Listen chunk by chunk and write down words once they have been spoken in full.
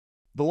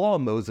The law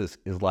of Moses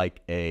is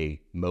like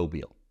a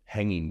mobile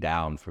hanging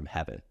down from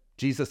heaven.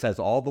 Jesus says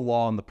all the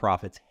law and the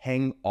prophets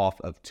hang off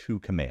of two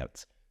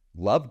commands: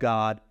 love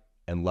God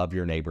and love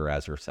your neighbor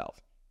as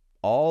yourself.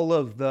 All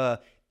of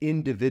the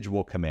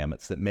individual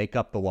commandments that make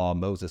up the law of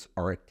Moses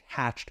are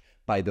attached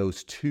by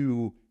those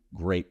two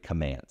great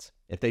commands.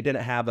 If they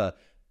didn't have a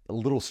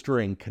little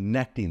string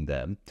connecting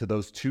them to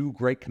those two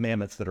great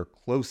commandments that are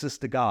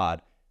closest to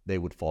God, they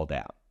would fall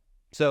down.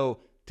 So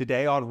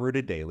today on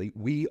Rooted Daily,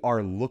 we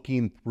are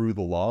looking through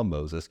the law of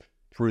Moses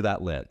through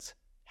that lens.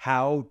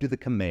 How do the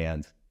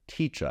commands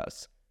teach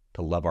us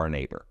to love our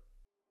neighbor?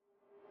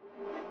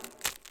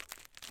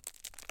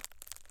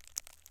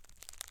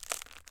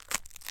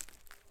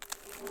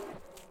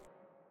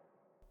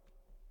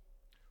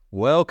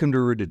 Welcome to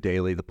Rooted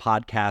Daily, the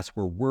podcast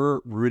where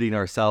we're rooting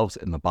ourselves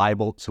in the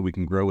Bible so we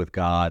can grow with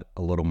God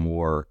a little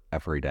more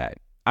every day.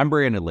 I'm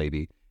Brandon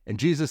Levy, and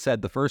Jesus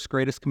said the first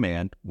greatest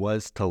command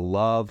was to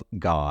love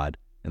God,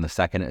 and the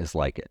second is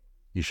like it.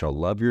 You shall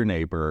love your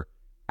neighbor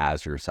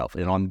as yourself.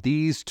 And on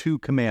these two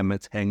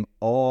commandments hang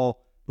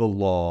all the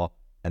law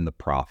and the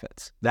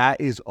prophets.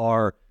 That is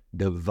our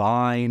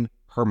divine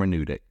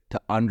hermeneutic to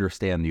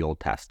understand the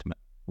Old Testament.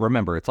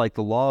 Remember, it's like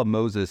the law of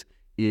Moses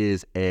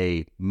is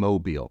a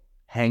mobile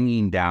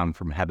hanging down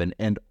from heaven,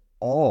 and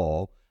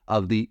all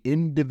of the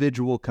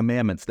individual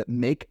commandments that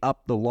make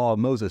up the law of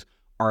Moses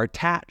are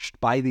attached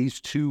by these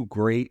two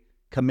great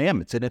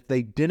commandments. And if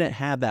they didn't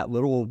have that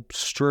little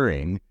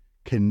string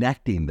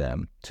connecting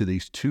them to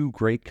these two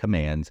great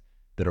commands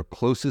that are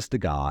closest to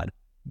God,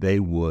 they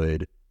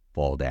would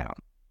fall down.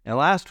 And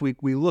last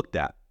week we looked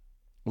at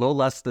a little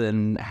less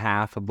than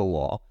half of the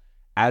law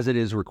as it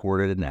is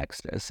recorded in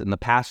Exodus, and the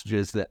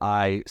passages that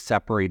I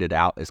separated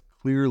out as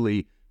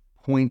clearly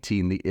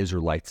pointing the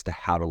Israelites to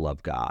how to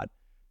love God.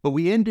 But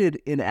we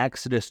ended in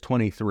Exodus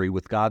 23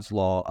 with God's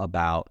law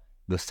about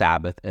the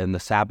Sabbath and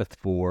the Sabbath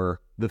for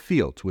the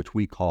fields, which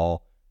we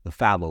call the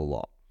fallow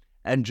law.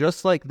 And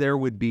just like there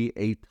would be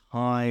a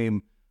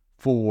time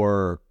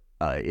for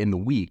in the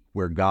week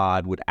where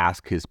God would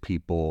ask his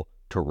people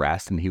to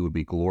rest and he would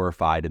be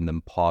glorified in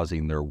them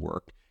pausing their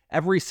work,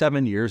 every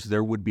 7 years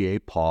there would be a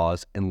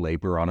pause and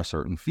labor on a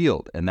certain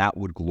field, and that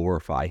would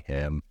glorify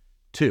him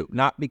too.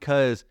 Not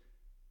because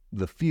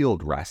the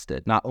field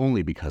rested, not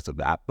only because of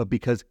that, but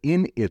because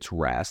in its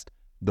rest,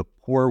 the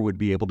poor would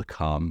be able to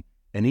come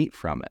and eat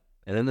from it.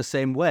 And in the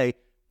same way,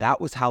 that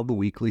was how the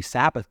weekly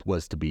Sabbath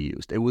was to be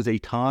used. It was a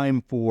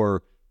time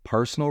for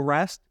personal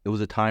rest. It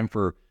was a time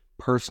for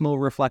personal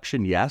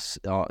reflection, yes,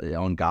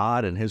 on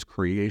God and his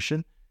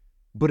creation,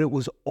 but it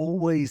was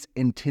always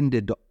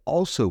intended to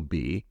also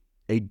be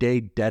a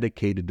day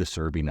dedicated to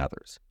serving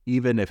others,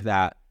 even if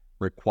that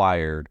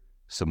required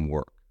some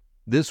work.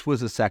 This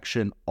was a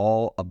section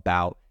all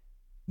about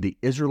the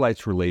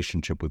Israelites'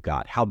 relationship with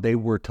God, how they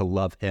were to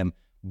love him,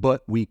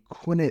 but we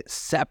couldn't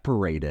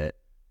separate it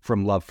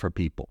from love for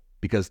people.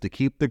 Because to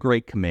keep the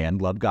great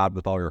command, love God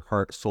with all your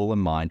heart, soul,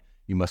 and mind,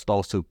 you must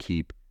also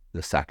keep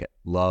the second,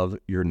 love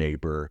your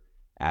neighbor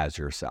as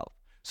yourself.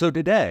 So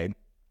today,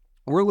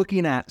 we're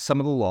looking at some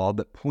of the law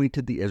that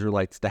pointed the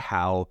Israelites to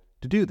how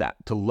to do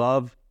that, to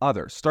love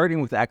others,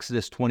 starting with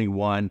Exodus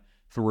 21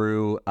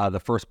 through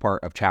the first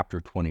part of chapter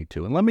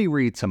 22. And let me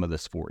read some of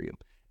this for you.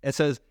 It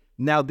says,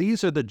 "Now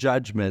these are the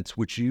judgments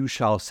which you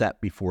shall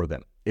set before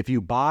them. If you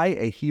buy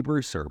a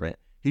Hebrew servant,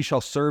 he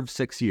shall serve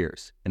 6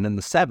 years, and in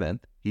the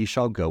seventh he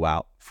shall go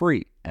out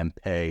free and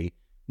pay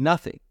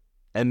nothing."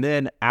 And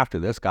then after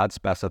this, God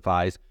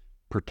specifies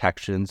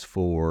protections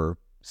for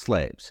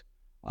slaves.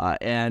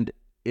 And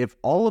if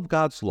all of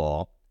God's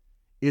law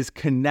is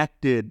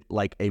connected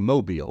like a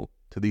mobile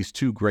to these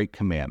two great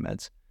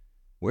commandments,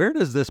 where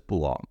does this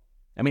belong?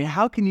 I mean,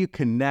 how can you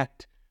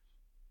connect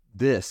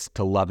this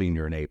to loving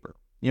your neighbor?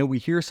 You know, we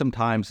hear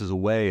sometimes as a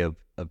way of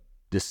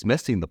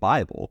dismissing the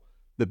Bible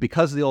that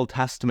because the Old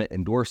Testament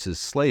endorses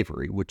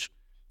slavery, which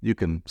you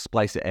can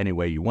splice it any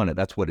way you want it,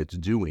 that's what it's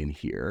doing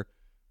here.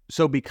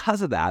 So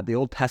because of that, the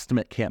Old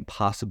Testament can't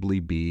possibly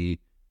be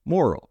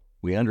moral.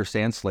 We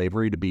understand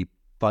slavery to be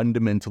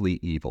fundamentally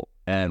evil,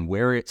 and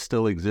where it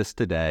still exists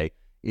today,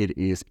 it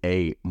is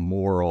a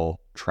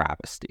moral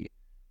travesty.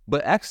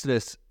 But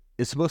Exodus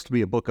is supposed to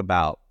be a book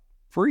about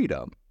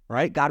freedom,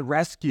 right? God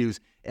rescues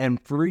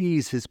and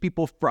frees his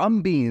people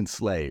from being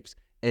slaves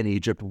in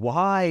Egypt.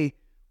 Why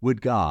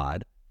would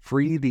God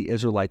free the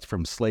Israelites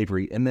from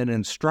slavery and then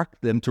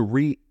instruct them to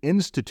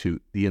reinstitute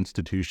the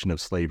institution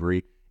of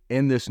slavery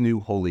in this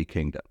new holy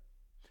kingdom?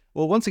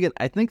 Well, once again,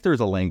 I think there's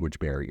a language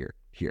barrier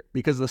here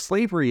because the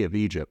slavery of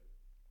Egypt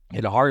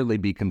can hardly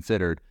be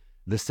considered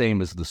the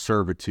same as the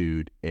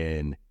servitude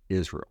in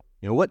Israel.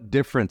 You know, what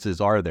differences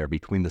are there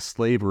between the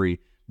slavery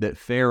that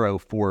Pharaoh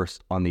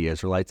forced on the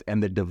Israelites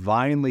and the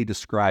divinely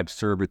described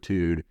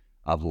servitude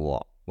of the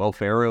law? Well,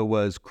 Pharaoh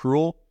was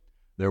cruel.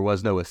 There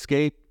was no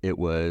escape. It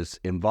was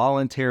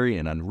involuntary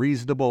and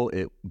unreasonable.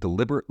 It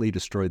deliberately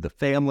destroyed the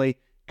family,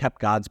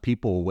 kept God's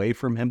people away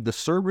from him. The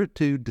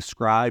servitude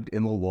described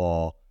in the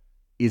law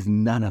is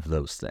none of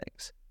those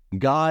things.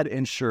 God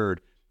ensured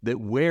that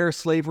where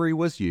slavery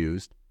was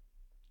used,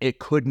 it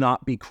could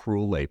not be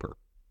cruel labor.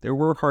 There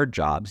were hard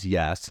jobs,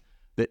 yes,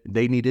 that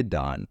they needed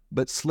done,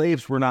 but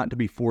slaves were not to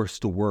be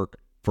forced to work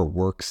for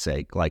work's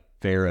sake, like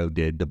Pharaoh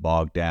did to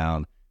bog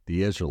down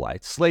the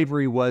Israelites.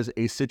 Slavery was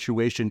a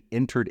situation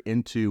entered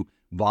into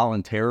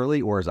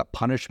voluntarily or as a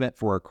punishment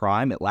for a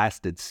crime. It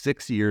lasted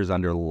 6 years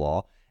under the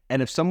law.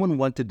 And if someone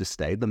wanted to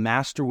stay, the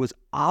master was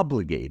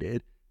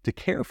obligated to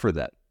care for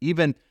them,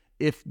 even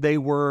if they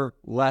were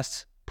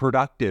less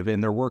productive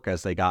in their work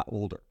as they got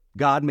older.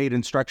 God made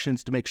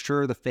instructions to make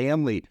sure the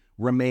family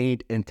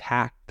remained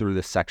intact through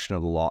this section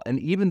of the law. And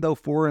even though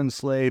foreign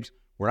slaves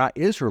were not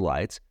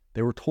Israelites,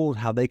 they were told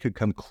how they could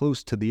come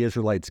close to the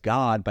Israelites'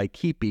 God by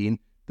keeping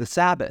the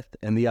Sabbath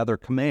and the other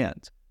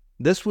commands.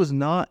 This was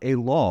not a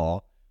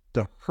law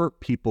to hurt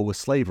people with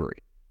slavery.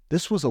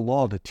 This was a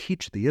law to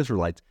teach the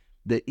Israelites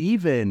that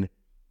even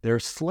their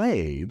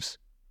slaves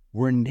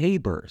were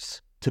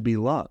neighbors to be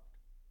loved.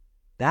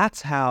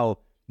 That's how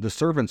the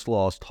servants'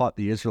 laws taught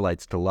the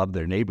Israelites to love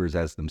their neighbors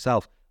as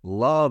themselves.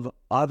 Love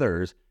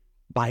others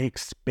by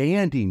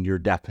expanding your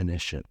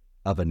definition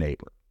of a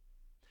neighbor.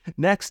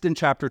 Next, in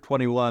chapter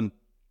 21,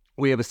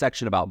 we have a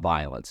section about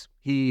violence.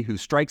 He who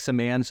strikes a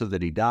man so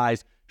that he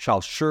dies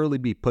shall surely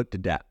be put to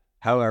death.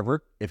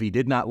 However, if he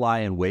did not lie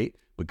in wait,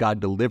 but God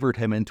delivered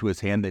him into his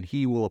hand, then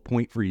he will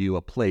appoint for you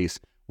a place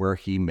where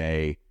he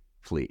may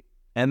flee.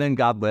 And then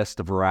God lists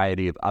a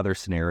variety of other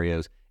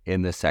scenarios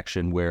in this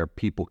section where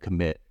people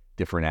commit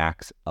different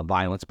acts of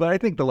violence. But I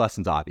think the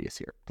lesson's obvious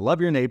here. To love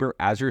your neighbor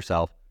as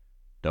yourself.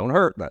 Don't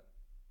hurt them.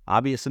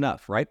 Obvious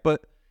enough, right?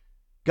 But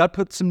God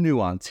puts some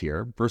nuance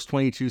here. Verse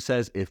 22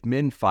 says, if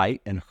men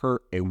fight and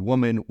hurt a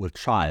woman with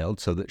child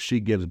so that she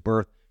gives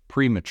birth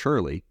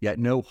prematurely, yet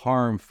no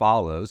harm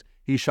follows,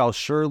 he shall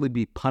surely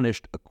be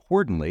punished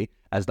accordingly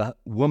as the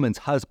woman's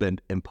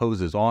husband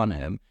imposes on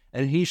him,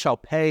 and he shall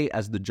pay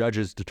as the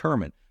judges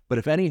determine. But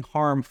if any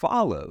harm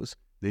follows,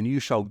 then you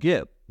shall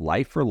give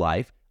life for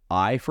life,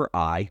 eye for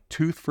eye,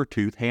 tooth for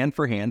tooth, hand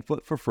for hand,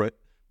 foot for foot,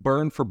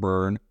 burn for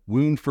burn,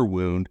 wound for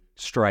wound,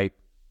 stripe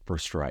for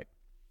stripe.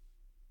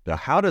 Now,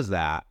 how does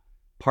that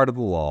part of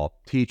the law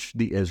teach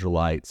the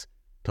Israelites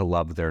to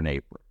love their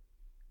neighbor?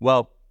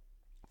 Well,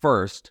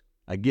 first,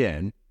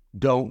 again,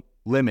 don't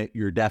limit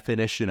your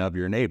definition of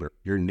your neighbor.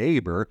 Your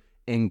neighbor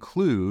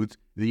includes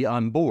the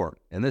unborn.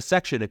 In this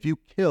section, if you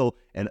kill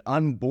an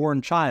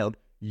unborn child,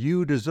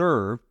 you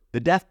deserve the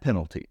death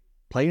penalty,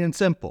 plain and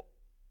simple.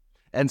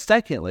 And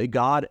secondly,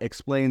 God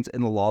explains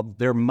in the law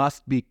there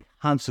must be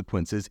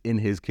consequences in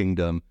his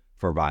kingdom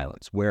for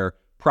violence. Where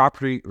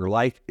property or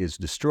life is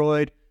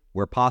destroyed,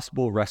 where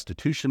possible,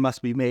 restitution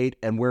must be made,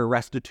 and where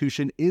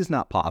restitution is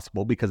not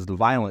possible because the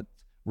violence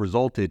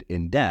resulted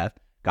in death,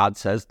 God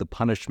says the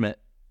punishment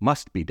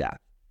must be death.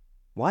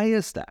 Why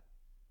is that?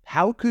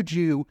 How could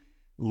you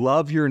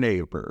love your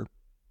neighbor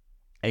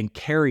and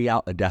carry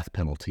out a death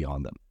penalty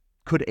on them?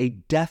 Could a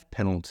death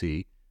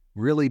penalty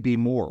really be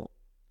moral?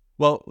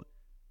 Well,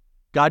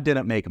 God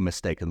didn't make a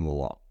mistake in the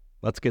law.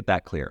 Let's get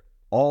that clear.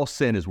 All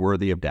sin is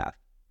worthy of death,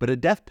 but a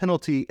death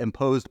penalty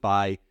imposed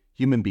by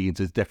human beings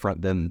is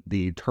different than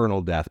the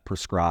eternal death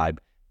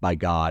prescribed by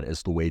God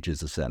as the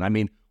wages of sin. I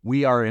mean,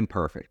 we are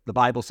imperfect. The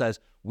Bible says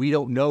we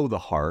don't know the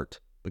heart,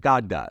 but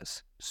God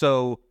does.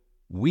 So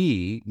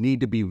we need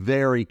to be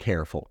very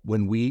careful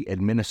when we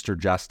administer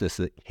justice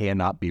that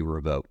cannot be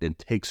revoked and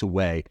takes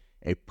away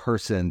a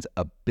person's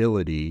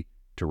ability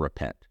to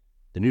repent.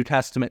 The New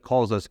Testament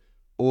calls us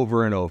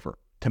over and over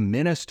to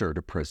minister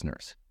to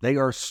prisoners. They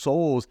are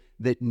souls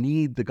that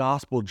need the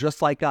gospel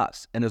just like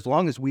us. And as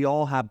long as we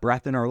all have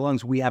breath in our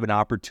lungs, we have an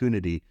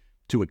opportunity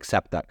to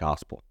accept that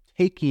gospel.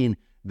 Taking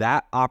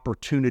that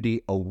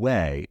opportunity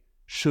away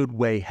should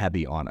weigh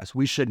heavy on us.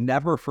 We should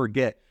never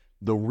forget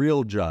the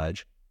real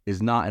judge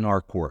is not in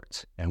our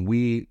courts, and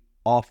we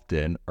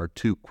often are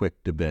too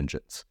quick to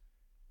vengeance.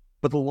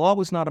 But the law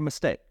was not a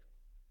mistake.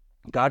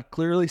 God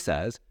clearly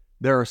says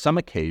there are some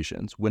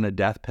occasions when a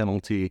death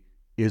penalty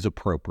is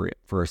appropriate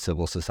for a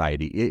civil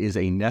society. It is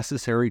a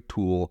necessary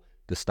tool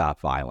to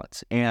stop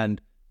violence. And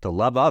to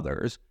love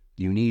others,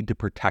 you need to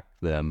protect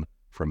them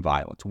from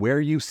violence. Where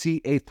you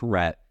see a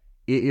threat,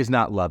 it is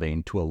not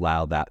loving to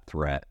allow that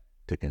threat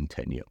to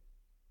continue.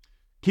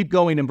 Keep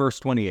going in verse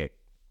 28.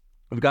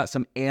 We've got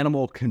some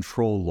animal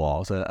control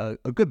laws, a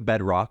good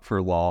bedrock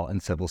for law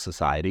and civil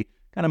society,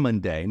 kind of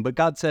mundane. But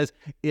God says,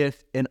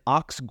 if an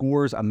ox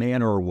gores a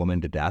man or a woman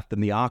to death,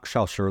 then the ox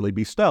shall surely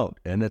be stoned,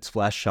 and its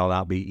flesh shall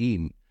not be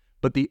eaten.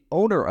 But the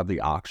owner of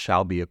the ox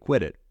shall be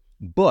acquitted.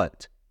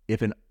 But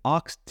if an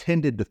ox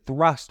tended to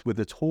thrust with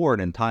its horn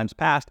in times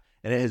past,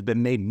 and it has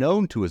been made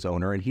known to his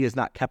owner, and he has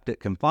not kept it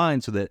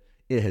confined so that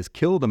it has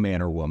killed a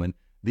man or woman,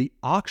 the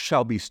ox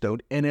shall be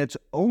stoned, and its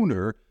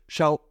owner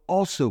shall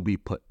also be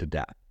put to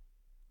death.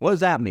 What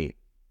does that mean?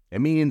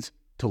 It means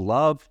to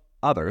love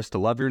others, to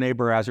love your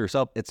neighbor as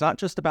yourself. It's not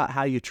just about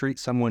how you treat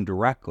someone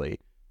directly,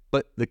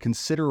 but the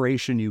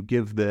consideration you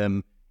give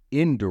them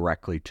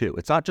indirectly too.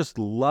 It's not just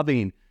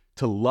loving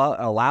to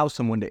allow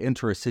someone to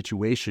enter a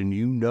situation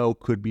you know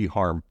could be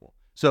harmful.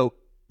 So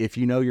if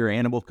you know your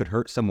animal could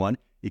hurt someone,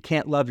 you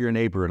can't love your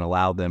neighbor and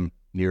allow them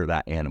near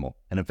that animal.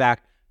 And in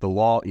fact, the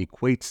law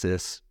equates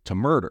this to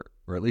murder,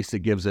 or at least it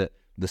gives it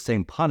the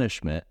same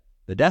punishment,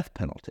 the death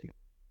penalty.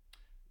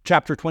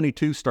 Chapter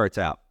 22 starts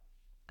out,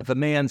 if a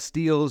man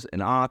steals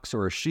an ox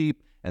or a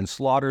sheep and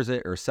slaughters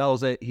it or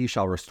sells it, he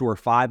shall restore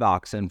 5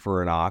 oxen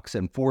for an ox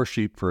and 4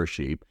 sheep for a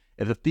sheep.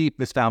 If a thief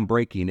is found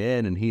breaking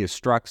in and he is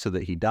struck so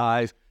that he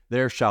dies,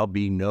 there shall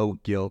be no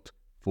guilt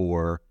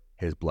for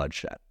his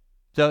bloodshed.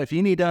 So if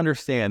you need to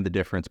understand the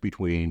difference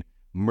between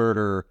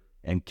murder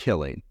and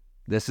killing,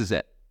 this is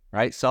it,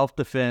 right?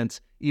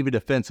 Self-defense, even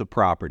defense of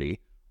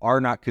property,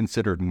 are not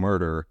considered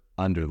murder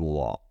under the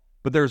law.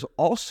 But there's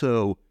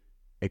also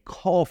a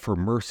call for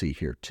mercy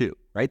here too,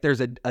 right?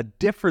 There's a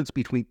difference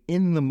between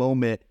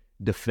in-the-moment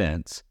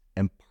defense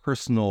and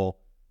personal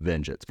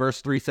vengeance.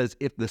 Verse 3 says,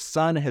 if the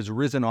sun has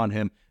risen on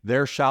him,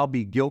 there shall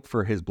be guilt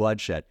for his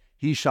bloodshed.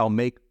 He shall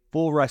make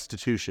full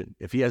restitution.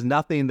 If he has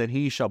nothing, then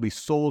he shall be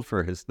sold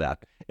for his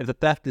theft. If the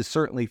theft is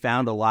certainly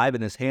found alive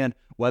in his hand,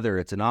 whether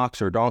it's an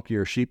ox or donkey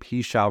or sheep,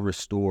 he shall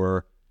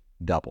restore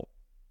double.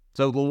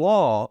 So the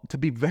law, to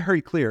be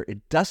very clear,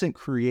 it doesn't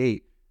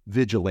create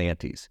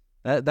vigilantes.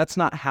 That's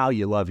not how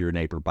you love your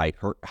neighbor, by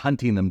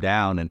hunting them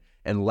down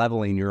and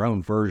leveling your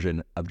own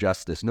version of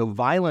justice. No,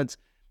 violence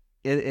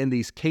in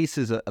these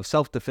cases of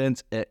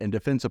self-defense and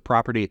defense of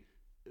property,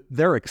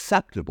 they're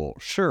acceptable,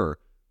 sure,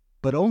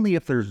 but only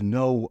if there's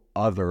no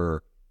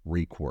other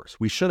recourse.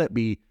 We shouldn't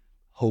be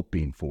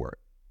hoping for it.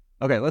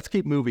 Okay, let's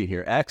keep moving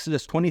here.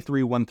 Exodus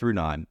 23,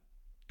 1-9.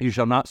 You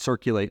shall not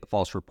circulate a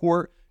false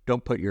report.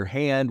 Don't put your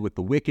hand with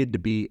the wicked to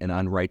be an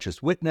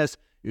unrighteous witness.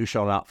 You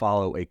shall not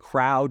follow a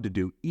crowd to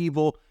do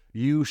evil.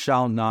 You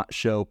shall not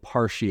show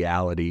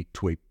partiality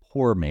to a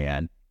poor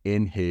man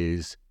in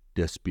his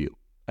dispute.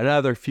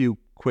 Another few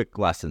quick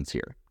lessons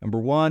here. Number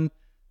 1,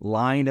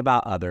 lying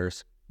about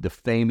others,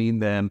 defaming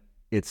them,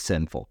 it's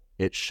sinful.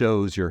 It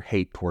shows your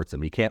hate towards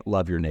them. You can't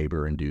love your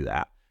neighbor and do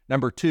that.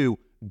 Number 2,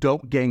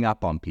 don't gang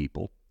up on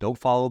people. Don't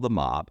follow the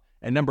mob.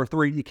 And number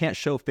 3, you can't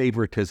show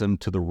favoritism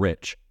to the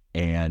rich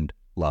and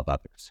love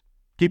others.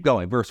 Keep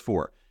going. Verse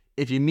 4.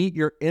 If you meet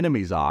your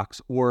enemy's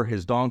ox or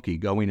his donkey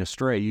going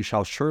astray, you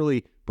shall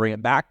surely bring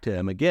it back to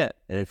him again.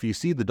 And if you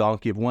see the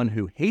donkey of one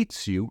who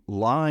hates you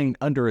lying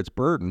under its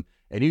burden,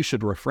 and you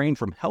should refrain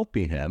from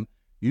helping him,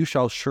 you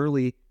shall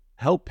surely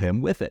help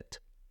him with it.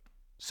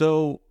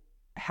 So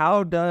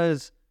how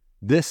does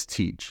this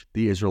teach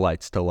the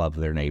Israelites to love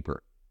their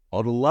neighbor?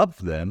 Well, to love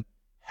them,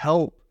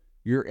 help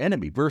your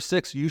enemy. Verse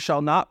 6, you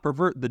shall not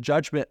pervert the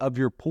judgment of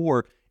your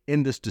poor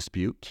in this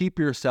dispute. Keep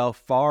yourself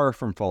far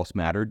from false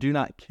matter. Do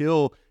not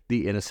kill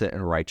the innocent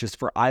and righteous,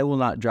 for I will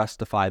not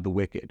justify the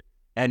wicked.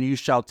 And you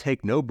shall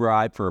take no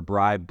bribe, for a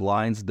bribe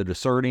blinds the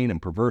discerning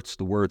and perverts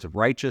the words of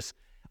righteous.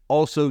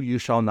 Also, you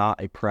shall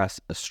not oppress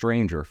a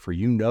stranger, for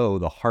you know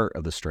the heart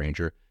of the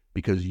stranger,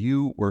 because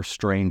you were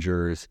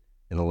strangers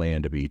in the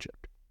land of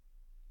Egypt.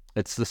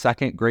 It's the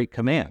second great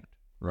command,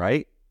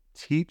 right?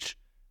 Treat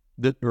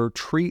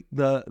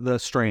the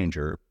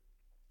stranger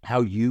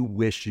how you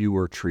wish you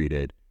were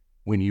treated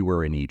when you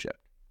were in Egypt.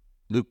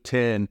 Luke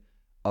 10,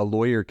 a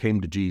lawyer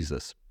came to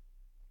Jesus,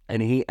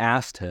 and he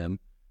asked him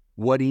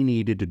what he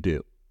needed to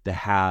do to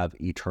have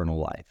eternal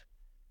life.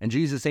 And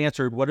Jesus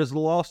answered, what does the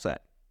law say?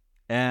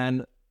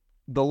 And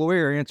the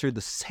lawyer answered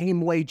the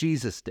same way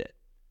Jesus did.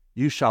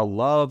 You shall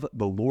love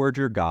the Lord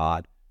your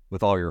God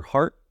with all your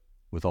heart,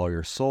 with all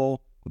your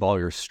soul, with all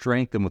your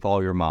strength, and with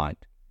all your mind,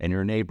 and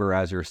your neighbor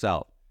as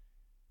yourself.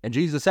 And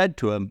Jesus said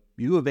to him,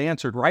 you have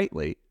answered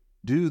rightly.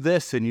 Do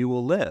this and you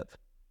will live.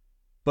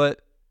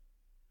 But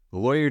the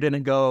lawyer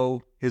didn't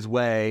go his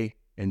way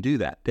and do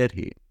that, did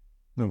he?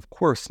 No, of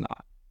course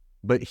not.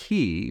 But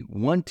he,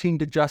 wanting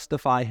to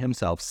justify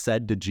himself,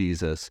 said to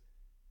Jesus,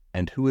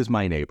 and who is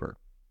my neighbor?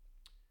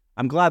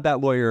 I'm glad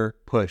that lawyer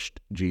pushed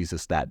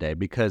Jesus that day,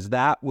 because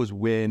that was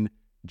when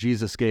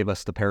Jesus gave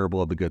us the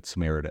parable of the Good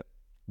Samaritan.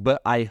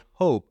 But I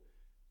hope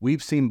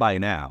we've seen by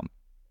now,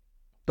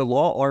 the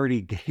law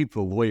already gave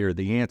the lawyer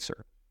the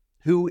answer.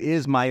 Who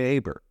is my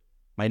neighbor?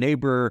 My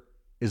neighbor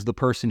is the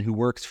person who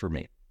works for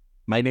me.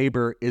 My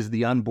neighbor is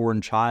the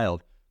unborn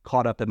child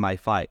caught up in my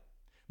fight.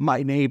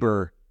 My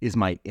neighbor is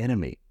my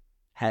enemy.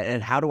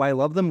 And how do I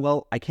love them?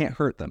 Well, I can't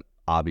hurt them,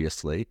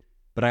 obviously,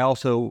 but I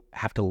also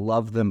have to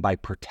love them by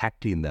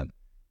protecting them,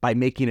 by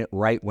making it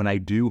right when I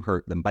do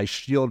hurt them, by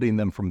shielding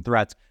them from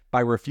threats,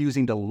 by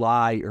refusing to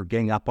lie or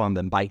gang up on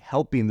them, by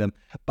helping them,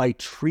 by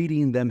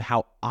treating them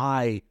how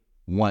I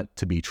want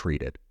to be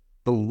treated.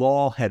 The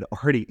law had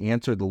already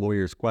answered the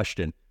lawyer's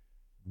question,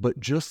 but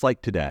just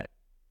like today,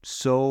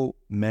 so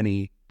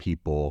many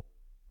people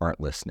aren't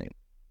listening.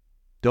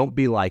 Don't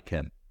be like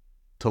him.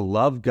 To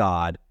love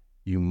God,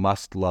 you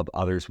must love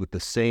others with the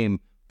same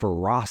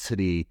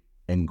ferocity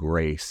and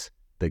grace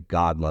that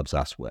God loves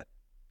us with.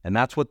 And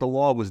that's what the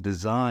law was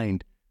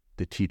designed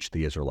to teach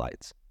the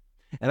Israelites.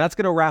 And that's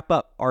going to wrap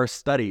up our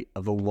study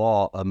of the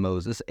law of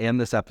Moses and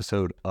this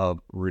episode of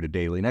Rooted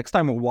Daily. Next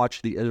time, we'll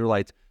watch the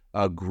Israelites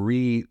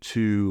agree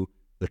to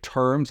the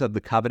terms of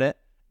the covenant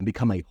and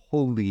become a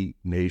holy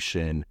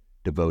nation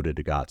devoted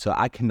to God. So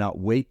I cannot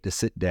wait to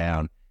sit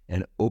down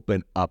and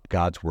open up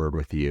God's word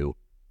with you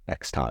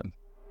next time.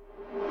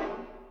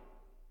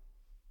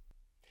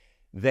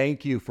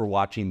 Thank you for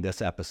watching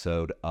this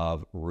episode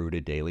of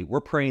Rooted Daily. We're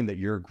praying that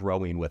you're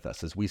growing with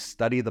us as we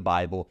study the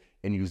Bible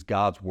and use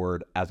God's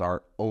Word as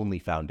our only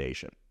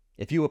foundation.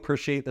 If you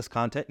appreciate this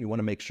content, you want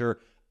to make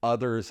sure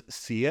others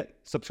see it,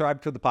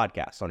 subscribe to the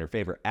podcast on your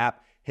favorite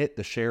app, hit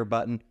the share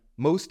button.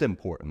 Most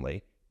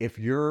importantly, if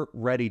you're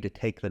ready to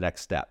take the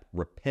next step,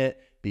 repent,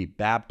 be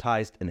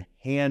baptized, and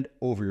hand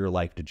over your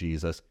life to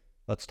Jesus,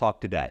 let's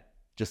talk today.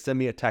 Just send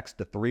me a text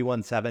to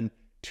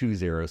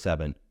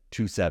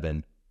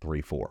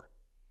 317-207-2734.